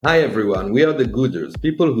Hi everyone, we are the Gooders,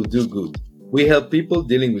 people who do good. We help people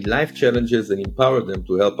dealing with life challenges and empower them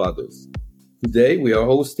to help others. Today we are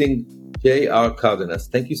hosting J.R. Cardenas.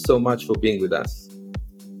 Thank you so much for being with us.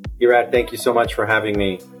 Irad, thank you so much for having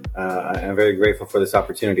me. I'm very grateful for this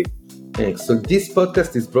opportunity. Thanks. So this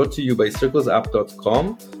podcast is brought to you by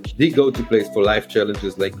circlesup.com, the go-to place for life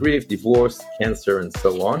challenges like grief, divorce, cancer, and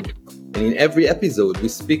so on. And in every episode, we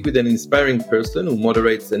speak with an inspiring person who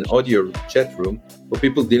moderates an audio chat room for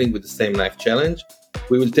people dealing with the same life challenge.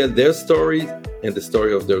 We will tell their story and the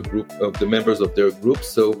story of their group, of the members of their group.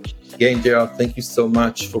 So again, Gerald, thank you so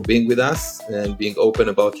much for being with us and being open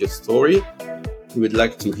about your story. We would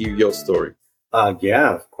like to hear your story.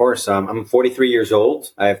 Yeah, of course. I'm 43 years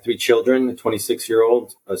old. I have three children, a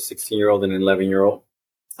 26-year-old, a 16-year-old, and an 11-year-old.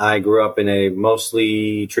 I grew up in a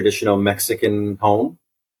mostly traditional Mexican home.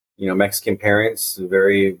 Mexican parents,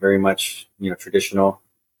 very, very much, traditional.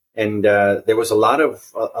 And there was a lot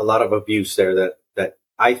of abuse there that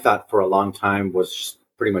I thought for a long time was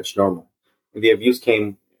pretty much normal. And the abuse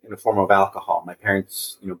came in the form of alcohol. My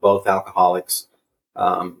parents, both alcoholics,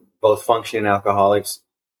 both functioning alcoholics.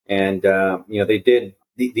 And, they did,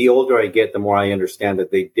 the older I get, the more I understand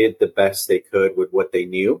that they did the best they could with what they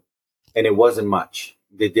knew. And it wasn't much.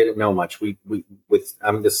 They didn't know much.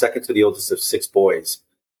 I'm the second to the oldest of six boys,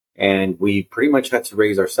 and we pretty much had to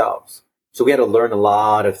raise ourselves. So we had to learn a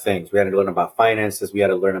lot of things. We had to learn about finances. We had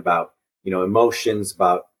to learn about, emotions,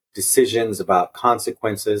 about decisions, about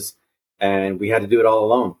consequences, and we had to do it all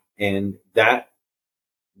alone. And that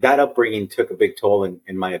upbringing took a big toll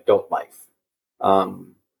in my adult life.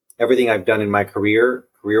 Everything I've done in my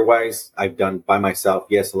career-wise, I've done by myself.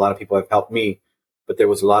 Yes, a lot of people have helped me, but there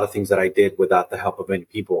was a lot of things that I did without the help of many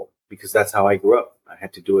people because that's how I grew up. I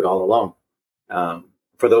had to do it all alone.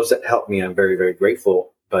 For those that helped me, I'm very, very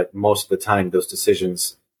grateful. But most of the time, those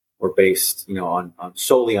decisions were based, on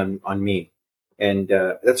solely on me. And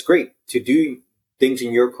that's great to do things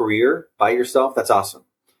in your career by yourself. That's awesome.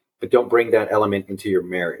 But don't bring that element into your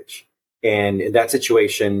marriage. And in that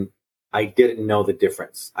situation, I didn't know the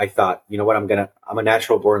difference. I thought, you know what, I'm a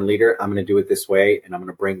natural born leader. I'm going to do it this way, and I'm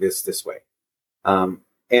going to bring this way. Over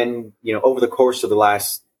the course of the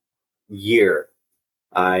last year,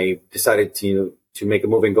 I decided to make a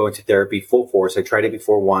move and go into therapy full force. I tried it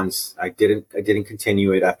before once. I didn't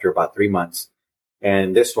continue it after about 3 months.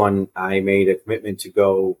 And this one, I made a commitment to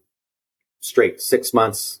go straight 6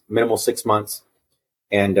 months, minimal 6 months.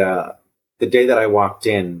 And the day that I walked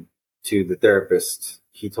in to the therapist,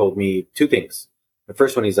 he told me two things. The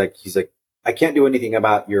first one, he's like, I can't do anything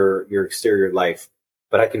about your exterior life,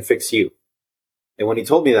 but I can fix you. And when he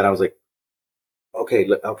told me that, I was like, okay,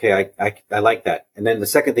 I like that. And then the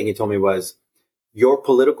second thing he told me was, your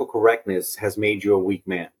political correctness has made you a weak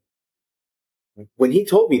man. When he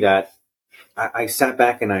told me that, I sat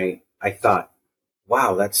back and I thought,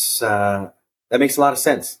 wow, that makes a lot of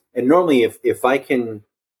sense. And normally if I can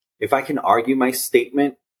argue my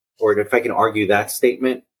statement, or if I can argue that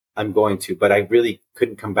statement, I'm going to, but I really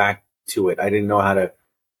couldn't come back to it. I didn't know how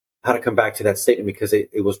to come back to that statement because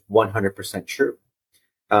it was 100% true.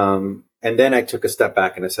 And then I took a step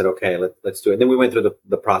back and I said, okay, let's do it. And then we went through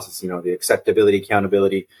the process, the acceptability,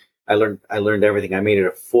 accountability. I learned everything. I made it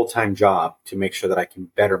a full-time job to make sure that I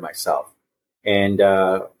can better myself. And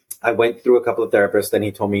I went through a couple of therapists. Then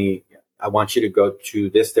he told me, I want you to go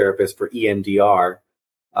to this therapist for EMDR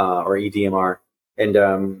or EDMR. And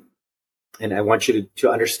I want you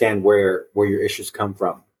to understand where your issues come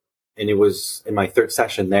from. And it was in my third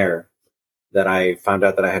session there that I found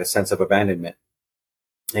out that I had a sense of abandonment.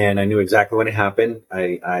 And I knew exactly when it happened.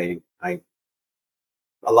 A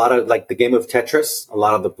lot of, like the game of Tetris, a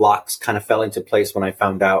lot of the blocks kind of fell into place when I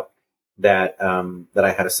found out that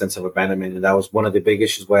I had a sense of abandonment. And that was one of the big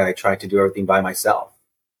issues why I tried to do everything by myself.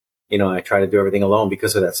 I tried to do everything alone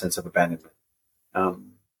because of that sense of abandonment.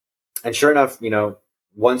 And sure enough,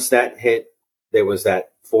 once that hit, there was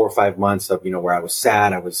that 4 or 5 months of, where I was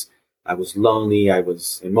sad. I was lonely. I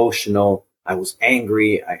was emotional. I was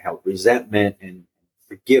angry. I held resentment and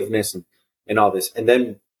forgiveness and all this. And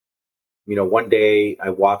then, one day I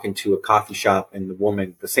walk into a coffee shop and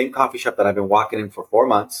the same coffee shop that I've been walking in for 4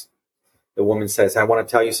 months, the woman says, I want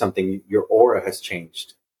to tell you something. Your aura has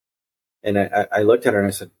changed. And I looked at her and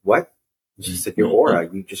I said, what? And she said, your aura,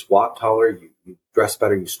 you just walk taller, you dress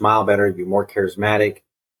better, you smile better, you're more charismatic.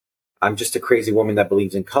 I'm just a crazy woman that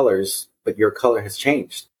believes in colors, but your color has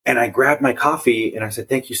changed. And I grabbed my coffee and I said,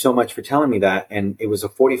 thank you so much for telling me that. And it was a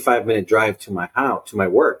 45-minute drive to my house, to my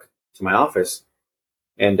work, to my office.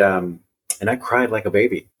 And I cried like a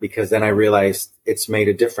baby because then I realized it's made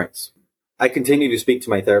a difference. I continued to speak to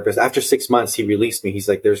my therapist. After 6 months, he released me. He's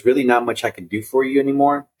like, there's really not much I can do for you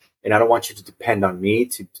anymore. And I don't want you to depend on me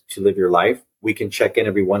to live your life. We can check in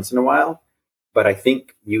every once in a while. But I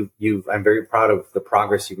think I'm very proud of the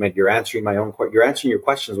progress you've made. You're answering your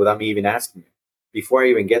questions without me even asking you. Before I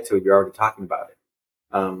even get to it, you're already talking about it.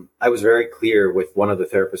 I was very clear with one of the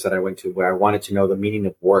therapists that I went to where I wanted to know the meaning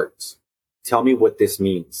of words. Tell me what this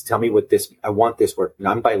means. Tell me I want this word.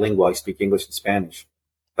 I'm bilingual. I speak English and Spanish,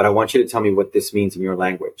 but I want you to tell me what this means in your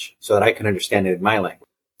language so that I can understand it in my language.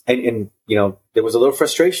 And there was a little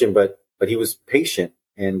frustration, but he was patient.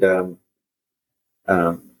 And then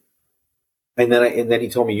he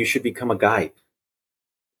told me, you should become a guide.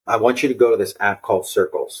 I want you to go to this app called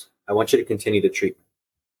Circles. I want you to continue the treatment.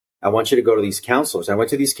 I want you to go to these counselors. I went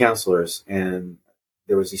to these counselors, and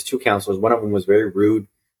there was these two counselors. One of them was very rude,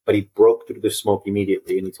 but he broke through the smoke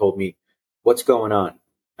immediately. And he told me, what's going on?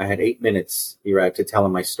 I had 8 minutes, Iraq, to tell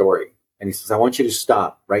him my story. And he says, I want you to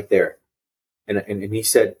stop right there. And he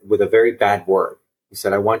said, with a very bad word, he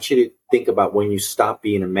said, I want you to think about when you stop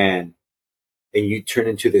being a man and you turn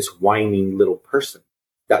into this whining little person.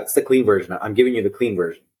 That's the clean version. I'm giving you the clean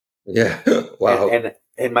version. Yeah. Wow.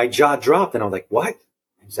 And my jaw dropped, and I was like, what?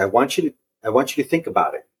 He said, I want you to think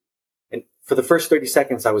about it. And for the first 30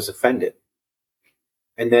 seconds, I was offended.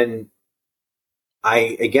 And then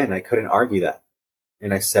I couldn't argue that.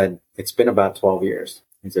 And I said, it's been about 12 years.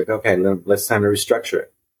 He's like, okay, let's time to restructure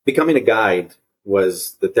it. Becoming a guide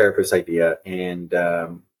was the therapist's idea. And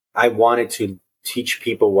I wanted to teach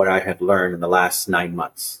people what I had learned in the last 9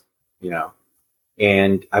 months,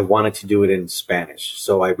 and I wanted to do it in Spanish.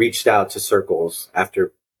 So I reached out to Circles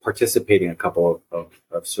after participating in a couple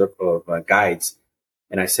of guides.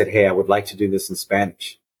 And I said, hey, I would like to do this in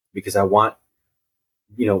Spanish because I want,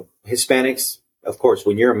 Hispanics, of course,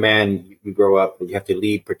 when you're a man, you grow up, you have to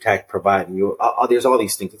lead, protect, provide. And there's all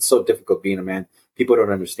these things. It's so difficult being a man. People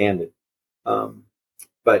don't understand it.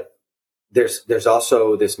 But there's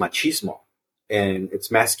also this machismo, and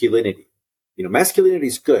it's masculinity. Masculinity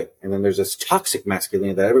is good. And then there's this toxic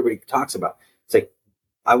masculinity that everybody talks about. It's like,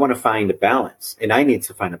 I want to find a balance, and I need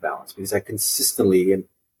to find a balance because I consistently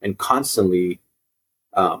and constantly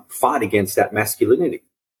fought against that masculinity.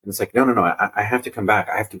 And it's like, no, I have to come back.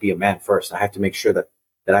 I have to be a man first. I have to make sure that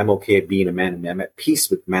I'm okay at being a man, and I'm at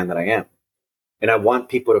peace with the man that I am. And I want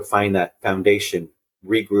people to find that foundation,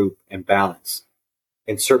 regroup, and balance.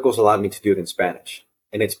 And Circles allowed me to do it in Spanish.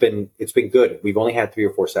 And it's been good. We've only had 3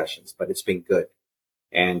 or 4 sessions, but it's been good.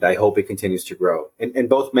 And I hope it continues to grow. And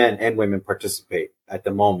both men and women participate at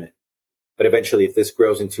the moment. But eventually, if this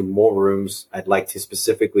grows into more rooms, I'd like to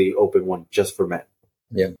specifically open one just for men.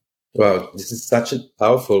 Yeah. Wow. This is such a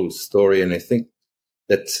powerful story. And I think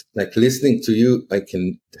that, like, listening to you, I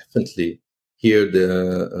can definitely hear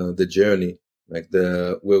the journey, like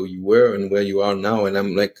where you were and where you are now. And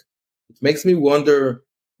I'm like, it makes me wonder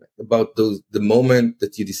about the moment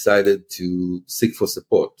that you decided to seek for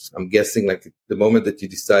support. I'm guessing like the moment that you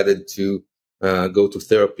decided to go to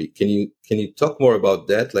therapy. Can you talk more about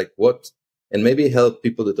that? Like what, and maybe help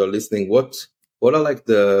people that are listening. What are like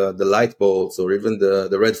the light bulbs or even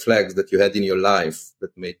the red flags that you had in your life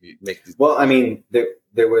that made you make this? Well, I mean,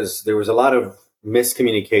 there was a lot of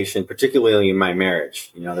miscommunication, particularly in my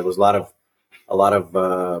marriage. There was a lot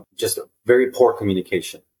of just very poor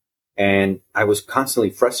communication. And I was constantly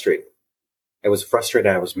frustrated. I was frustrated.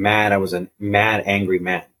 I was mad. I was a mad, angry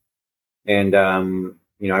man. And,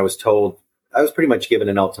 I was told, I was pretty much given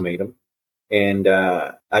an ultimatum. And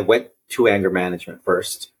I went to anger management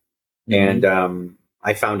first. Mm-hmm. And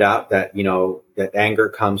I found out that, that anger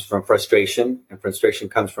comes from frustration, and frustration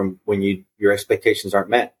comes from when your expectations aren't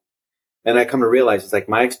met. And I come to realize it's like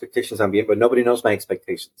my expectations aren't being, but nobody knows my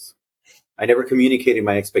expectations. I never communicated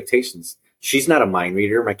my expectations. She's not a mind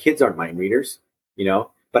reader. My kids aren't mind readers,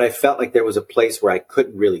 but I felt like there was a place where I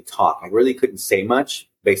couldn't really talk. I really couldn't say much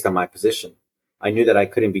based on my position. I knew that I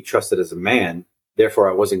couldn't be trusted as a man. Therefore,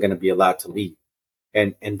 I wasn't going to be allowed to lead.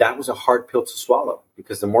 And that was a hard pill to swallow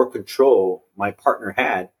because the more control my partner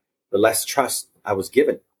had, the less trust I was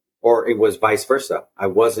given, or it was vice versa. I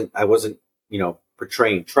wasn't,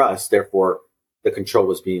 portraying trust. Therefore, the control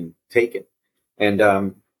was being taken. And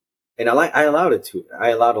I allowed it to. I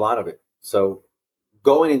allowed a lot of it. So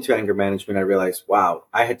going into anger management, I realized, wow,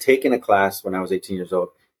 I had taken a class when I was 18 years old.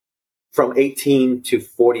 From 18 to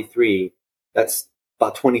 43, that's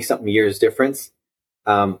about 20 something years difference.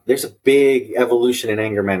 There's a big evolution in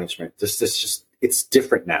anger management. It's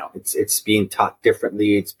different now. It's being taught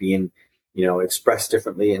differently. It's being, expressed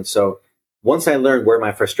differently. And so once I learned where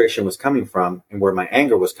my frustration was coming from and where my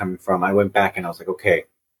anger was coming from, I went back and I was like, okay,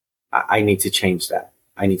 I need to change that.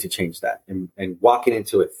 I need to change that. And walking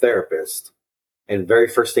into a therapist And the very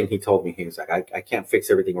first thing he told me, he was like, I can't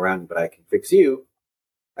fix everything around you, but I can fix you.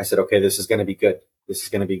 I said, okay, this is going to be good. This is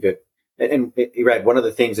going to be good. And Brad, one of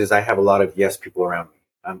the things is I have a lot of yes people around me.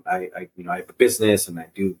 I have a business and I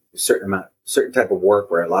do a certain type of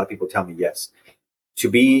work where a lot of people tell me yes.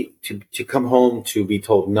 To come home to be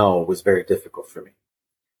told no was very difficult for me.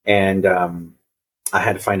 And, I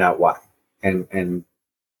had to find out why. And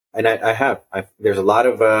there's a lot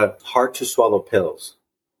of, hard to swallow pills,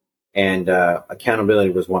 and,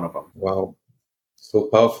 accountability was one of them. Wow, so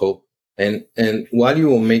powerful. And while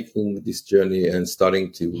you were making this journey and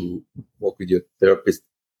starting to work with your therapist,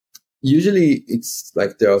 usually it's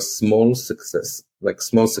like there are successes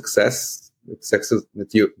that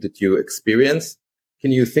you experience.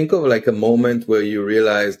 Can you think of like a moment where you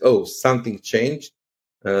realized, oh, something changed?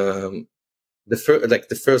 The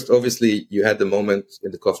first, obviously, you had the moment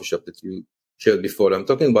in the coffee shop that you shared before. I'm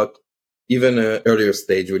talking about even an earlier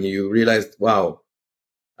stage when you realized, wow,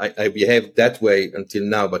 I behaved that way until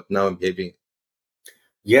now, but now I'm behaving.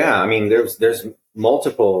 Yeah, I mean, there's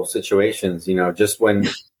multiple situations. Just when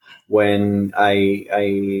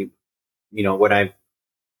I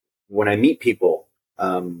when I meet people,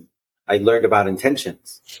 I learned about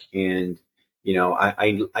intentions, and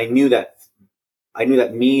I knew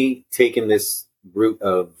that me taking this route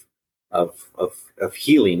of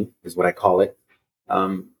healing is what I call it.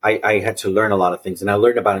 I had to learn a lot of things, and I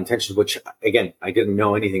learned about intentions, which again, I didn't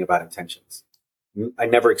know anything about intentions. I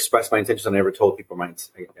never expressed my intentions. I never told people my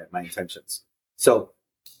intentions. So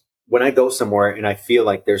when I go somewhere and I feel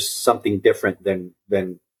like there's something different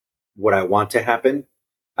than what I want to happen,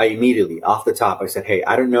 I immediately, off the top, I said, hey,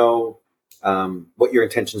 I don't know what your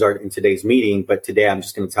intentions are in today's meeting, but today I'm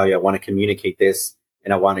just going to tell you I want to communicate this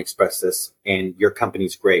and I want to express this, and your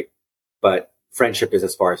company's great, but friendship is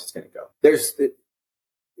as far as it's going to go.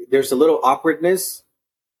 There's a little awkwardness,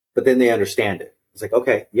 but then they understand it. It's like,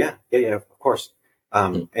 okay, yeah, of course.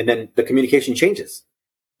 And then the communication changes,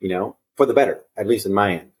 for the better, at least in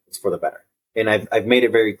my end, it's for the better. And I've made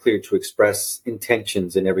it very clear to express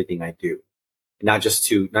intentions in everything I do, not just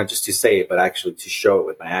to say it, but actually to show it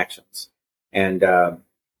with my actions. And,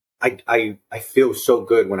 I feel so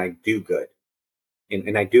good when I do good,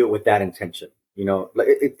 and I do it with that intention.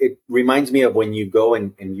 It reminds me of when you go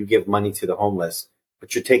and you give money to the homeless,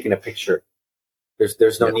 but you're taking a picture.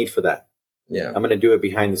 There's no need for that. Yeah. I'm going to do it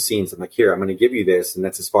behind the scenes. I'm like, here, I'm going to give you this, and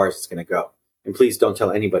that's as far as it's going to go. And please don't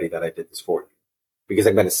tell anybody that I did this for you, because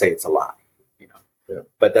I'm going to say it's a lie, Yeah.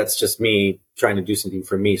 But that's just me trying to do something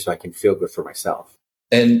for me so I can feel good for myself.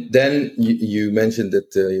 And then you mentioned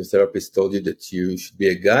that your therapist told you that you should be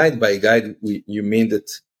a guide. By guide, you mean that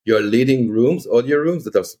you're leading audio rooms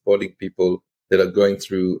that are supporting people that are going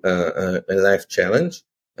through a life challenge.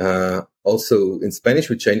 Also in Spanish,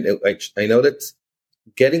 which I know that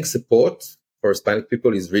getting support for Hispanic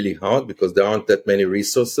people is really hard because there aren't that many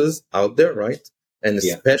resources out there, right? And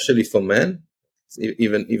especially for men,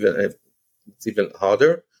 it's even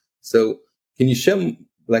harder. So can you share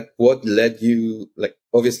like what led you, like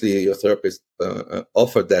obviously your therapist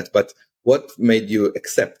offered that, but what made you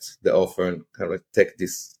accept the offer and kind of take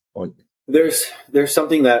this on? There's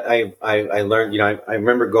something that I learned. I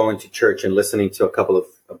remember going to church and listening to a couple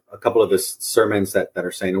of the sermons that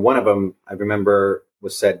are saying, and one of them I remember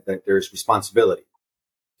was said that there's responsibility.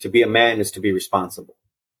 To be a man is to be responsible,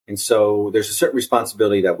 and so there's a certain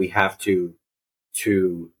responsibility that we have to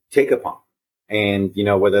take upon, and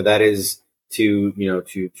whether that is to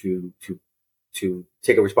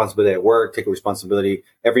take a responsibility at work, take a responsibility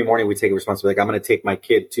every morning. We take a responsibility. Like, I'm going to take my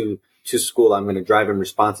kid to school. I'm going to drive him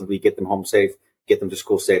responsibly, get them home safe, get them to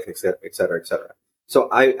school safe, et cetera, et cetera, et cetera. So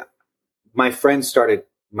my friends started,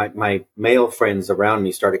 my male friends around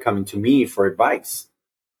me started coming to me for advice.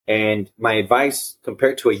 And my advice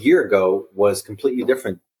compared to a year ago was completely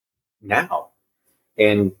different now.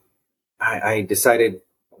 And I decided,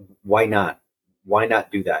 why not? Why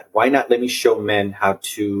not do that? Why not let me show men how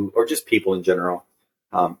to, or just people in general,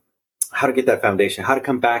 how to get that foundation, how to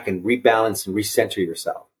come back and rebalance and recenter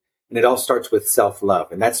yourself. And it all starts with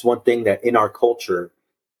self-love. And that's one thing that in our culture,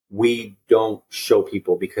 we don't show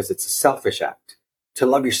people because it's a selfish act. To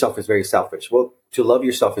love yourself is very selfish. Well, to love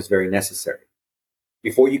yourself is very necessary.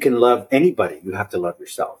 Before you can love anybody, you have to love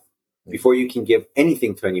yourself. Before you can give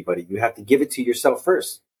anything to anybody, you have to give it to yourself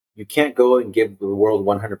first. You can't go and give the world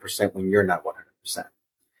 100% when you're not 100%.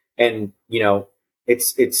 And,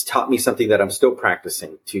 it's taught me something that I'm still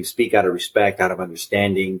practicing, to speak out of respect, out of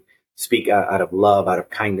understanding, speak out of love, out of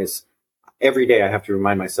kindness. Every day I have to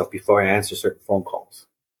remind myself before I answer certain phone calls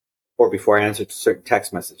or before I answer certain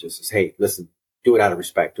text messages is, hey, listen, do it out of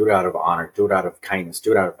respect, do it out of honor, do it out of kindness,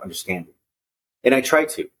 do it out of understanding. And I try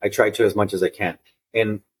to as much as I can.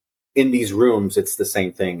 And in these rooms, it's the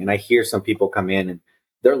same thing. And I hear some people come in and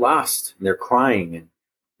they're lost and they're crying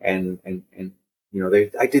and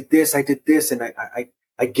I did this and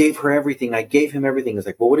I gave her everything. I gave him everything. It's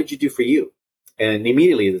like, well, what did you do for you? And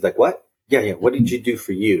immediately it's like, what? Yeah. What did you do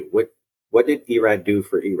for you? What did Erad do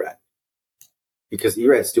for Erad? Because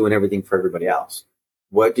Erad's doing everything for everybody else.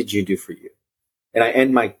 What did you do for you? And I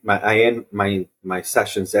end my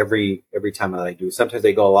sessions every time that I do. Sometimes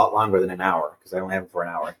they go a lot longer than an hour because I only have them for an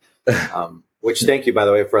hour. Which thank you, by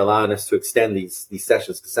the way, for allowing us to extend these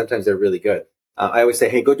sessions because sometimes they're really good. I always say,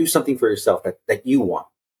 hey, go do something for yourself that you want.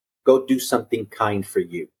 Go do something kind for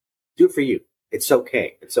you. Do it for you. It's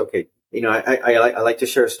okay. It's okay. I like to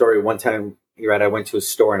share a story. One time, I went to a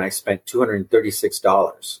store and I spent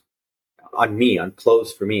 $236 on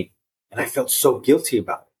clothes for me. And I felt so guilty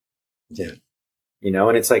about it. Yeah.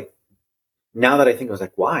 And it's like, now that I think, I was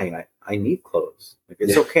like, why? I need clothes. Like,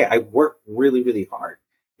 it's okay. I work really, really hard.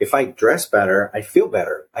 If I dress better, I feel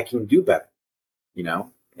better. I can do better,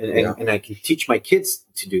 and I can teach my kids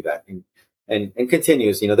to do that and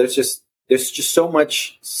continues, there's just so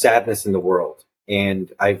much sadness in the world.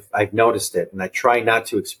 And I've noticed it and I try not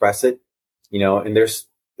to express it, and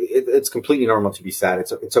it's completely normal to be sad.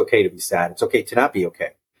 It's okay to be sad. It's okay to not be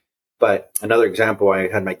okay. But another example, I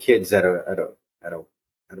had my kids at a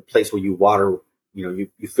place where you water, you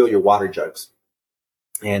fill your water jugs.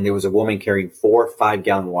 And there was a woman carrying 4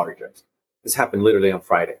 5-gallon water jugs. This happened literally on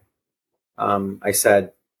Friday. I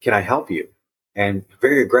said, can I help you? And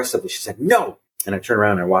very aggressively, she said, no. And I turned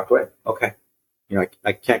around and I walked away. Okay.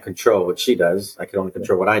 I can't control what she does. I can only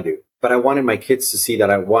control what I do. But I wanted my kids to see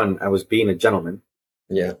that I was being a gentleman.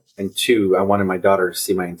 Yeah. And 2, I wanted my daughter to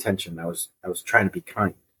see my intention. I was trying to be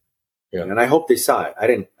kind. Yeah. And I hope they saw it. I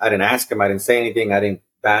didn't ask them. I didn't say anything. I didn't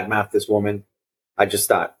badmouth this woman. I just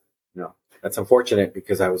thought, that's unfortunate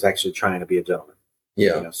because I was actually trying to be a gentleman.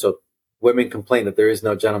 Yeah. So women complain that there is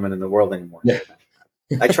no gentleman in the world anymore. Yeah.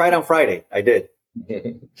 I tried on Friday. I did.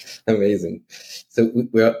 Amazing. So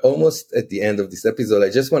we're almost at the end of this episode. I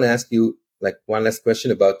just want to ask you one last question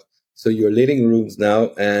about, so you're leading rooms now,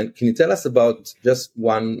 and can you tell us about just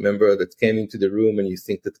one member that came into the room and you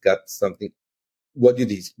think that got something? What do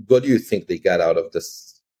you think they got out of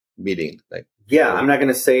this meeting? I'm not going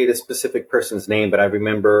to say the specific person's name, but I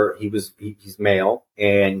remember he's male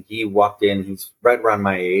and he walked in, he's right around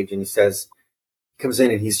my age, and he comes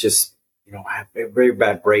in and he's just, had a very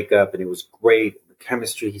bad breakup and it was great. The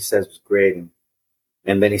chemistry, he says, was great.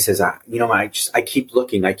 And then he says, I keep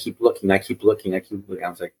looking. I was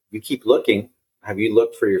like, you keep looking. Have you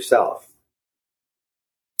looked for yourself?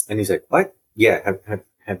 And he's like, what? Yeah.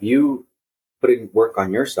 Have you put in work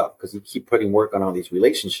on yourself? Because you keep putting work on all these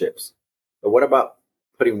relationships. But what about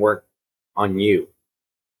putting work on you?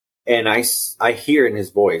 And I hear in his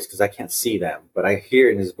voice, because I can't see them, but I hear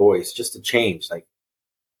in his voice just a change. Like,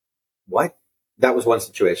 what? That was one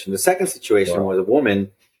situation. The second situation was a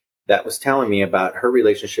woman that was telling me about her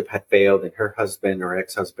relationship had failed and her husband or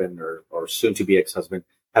ex-husband or soon-to-be ex-husband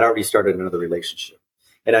had already started another relationship.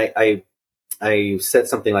 And I said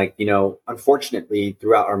something like, unfortunately,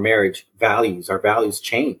 throughout our marriage, our values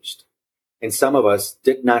changed. And some of us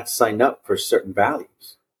did not sign up for certain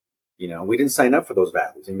values. We didn't sign up for those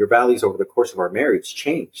values. And your values over the course of our marriage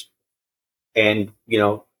changed. And,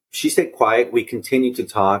 she stayed quiet. We continued to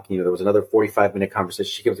talk. There was another 45-minute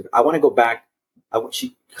conversation. She comes, I want to go back.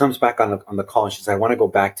 She comes back on the call and she says, I want to go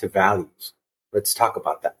back to values. Let's talk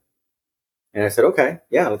about that. And I said, okay,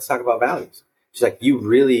 yeah, let's talk about values. She's like,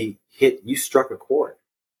 you struck a chord.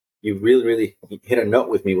 You really, really hit a note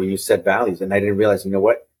with me when you said values. And I didn't realize,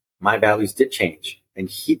 what? My values did change. And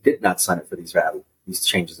he did not sign up for these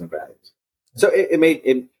changes in values. So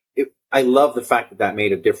I love the fact that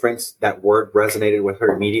made a difference. That word resonated with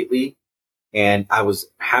her immediately. And I was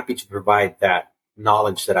happy to provide that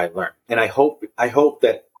knowledge that I learned. And I hope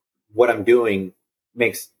that what I'm doing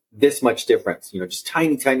makes this much difference, just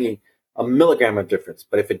tiny, a milligram of difference.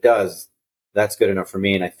 But if it does, that's good enough for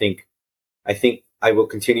me. And I think I will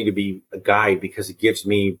continue to be a guide because it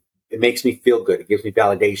makes me feel good. It gives me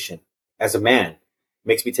validation as a man. It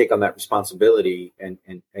makes me take on that responsibility and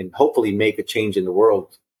hopefully make a change in the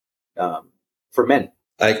world for men.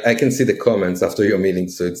 I can see the comments after your meeting,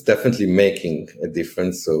 so it's definitely making a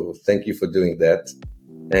difference. So thank you for doing that.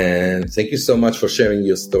 And thank you so much for sharing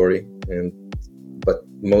your story. But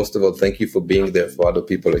most of all, thank you for being there for other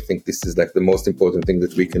people. I think this is the most important thing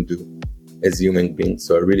that we can do as human beings.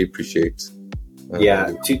 So I really appreciate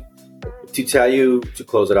To tell you, to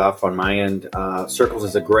close it off on my end, Circles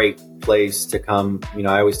is a great place to come.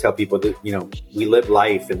 I always tell people that, we live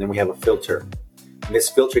life and then we have a filter. this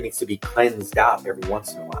filter needs to be cleansed out every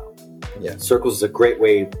once in a while. Yeah. Circles is a great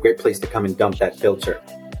place to come and dump that filter.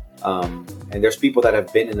 And there's people that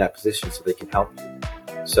have been in that position, so they can help you.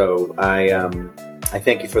 So I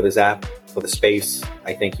thank you for this app, for the space.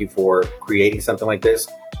 I thank you for creating something like this.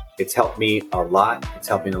 It's helped me a lot. It's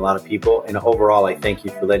helping a lot of people. And overall, I thank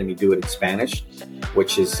you for letting me do it in Spanish,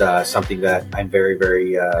 which is something that I'm very,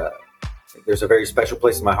 very, there's a very special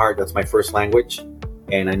place in my heart. That's my first language.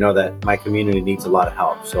 And I know that my community needs a lot of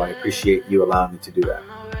help. So I appreciate you allowing me to do that.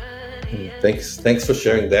 Thanks for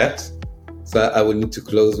sharing that. So I will need to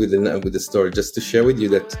close with the story, just to share with you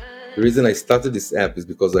that the reason I started this app is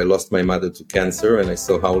because I lost my mother to cancer, and I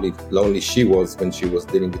saw how lonely she was when she was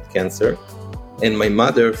dealing with cancer. And my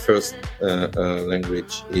mother's first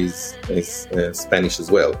language is Spanish as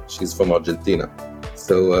well. She's from Argentina.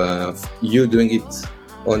 So you doing it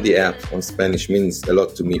on the app on Spanish means a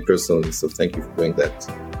lot to me personally. So thank you for doing that.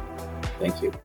 Thank you.